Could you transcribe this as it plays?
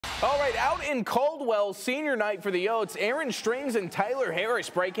All right, out in Caldwell, senior night for the Yotes. Aaron Strings and Tyler Harris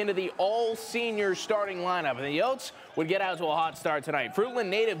break into the all-senior starting lineup. And the Yotes would get out to a hot start tonight. Fruitland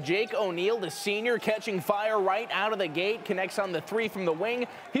native Jake O'Neill, the senior, catching fire right out of the gate, connects on the three from the wing.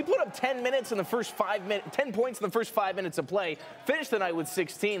 He put up 10 points in the first 5 minutes of play. Finished the night with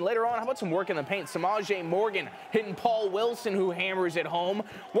 16. Later on, how about some work in the paint? Samaje Morgan hitting Paul Wilson, who hammers it home.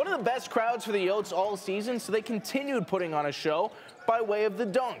 One of the best crowds for the Yotes all season, so they continued putting on a show by way of the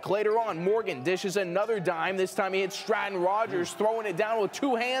dunk. Later on, Morgan dishes another dime. This time he hits Stratton Rogers, throwing it down with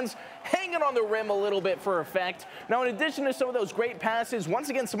two hands, hanging on the rim a little bit for effect. Now, in addition to some of those great passes, once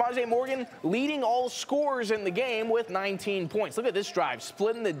again, Samaje Morgan leading all scorers in the game with 19 points. Look at this drive,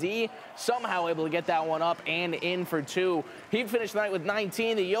 splitting the D, somehow able to get that one up and in for two. He finished the night with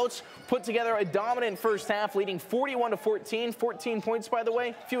 19. The Yotes put together a dominant first half, leading 41-14. 14 points, by the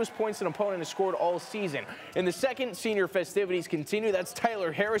way, fewest points an opponent has scored all season. In the second, senior festivities continue. That's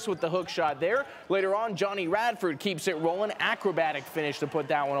Tyler Harris with the hook shot there. Later on, Johnny Radford keeps it rolling. Acrobatic finish to put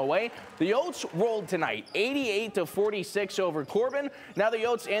that one away. The Yotes rolled tonight, 88-46 over Corban. Now the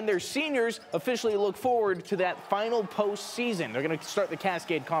Yotes and their seniors officially look forward to that final postseason. They're going to start the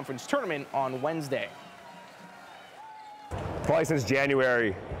Cascade Conference Tournament on Wednesday. Probably since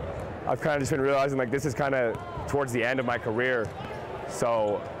January, I've kind of just been realizing like this is kind of towards the end of my career.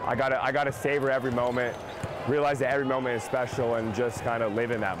 So I gotta savor every moment, realize that every moment is special, and just kind of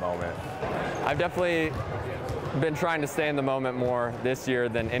live in that moment. I've definitely been trying to stay in the moment more this year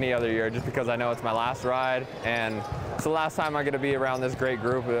than any other year, just because I know it's my last ride, and it's the last time I'm going to be around this great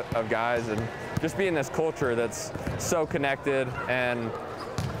group of guys, and just be in this culture that's so connected, and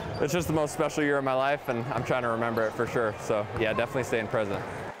it's just the most special year of my life, and I'm trying to remember it for sure. So yeah, definitely staying present.